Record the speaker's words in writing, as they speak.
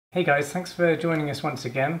Hey guys, thanks for joining us once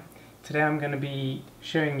again. Today I'm going to be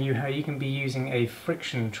showing you how you can be using a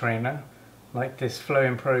friction trainer like this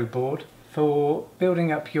Flowin Pro board for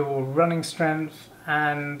building up your running strength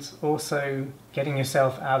and also getting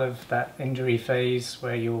yourself out of that injury phase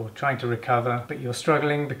where you're trying to recover but you're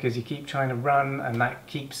struggling because you keep trying to run and that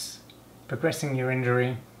keeps progressing your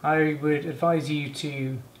injury. I would advise you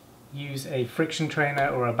to use a friction trainer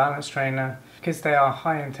or a balance trainer because they are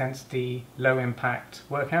high intensity, low impact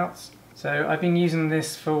workouts. So I've been using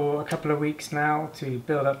this for a couple of weeks now to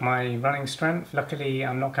build up my running strength. Luckily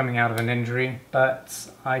I'm not coming out of an injury, but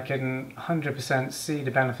I can 100% see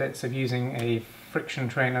the benefits of using a friction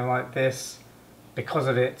trainer like this because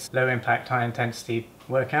of its low impact, high intensity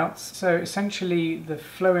workouts. So essentially the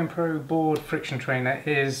Flowin Pro board friction trainer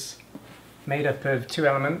is made up of two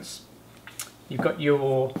elements. You've got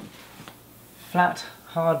your flat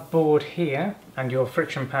hard board here and your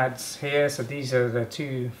friction pads here, so these are the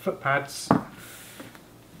two foot pads.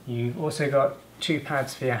 You've also got two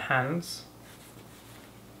pads for your hands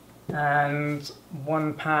and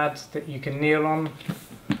one pad that you can kneel on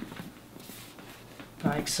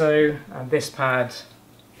like so, and this pad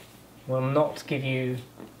will not give you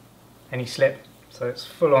any slip, so it's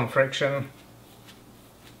full on friction,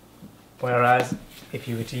 whereas if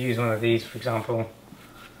you were to use one of these, for example,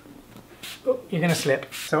 you're going to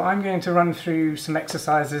slip. So I'm going to run through some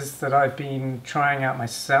exercises that I've been trying out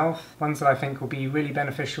myself, ones that I think will be really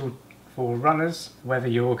beneficial for runners, whether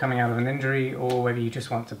you're coming out of an injury or whether you just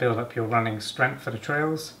want to build up your running strength for the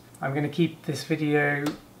trails. I'm going to keep this video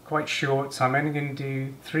quite short, so I'm only going to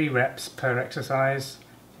do 3 reps per exercise.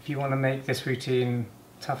 If you want to make this routine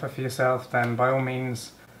tougher for yourself, then by all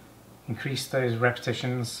means increase those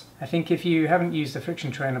repetitions. I think if you haven't used a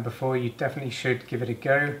friction trainer before, you definitely should give it a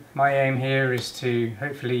go. My aim here is to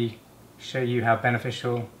hopefully show you how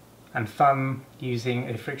beneficial and fun using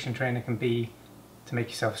a friction trainer can be to make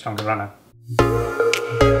yourself a stronger runner.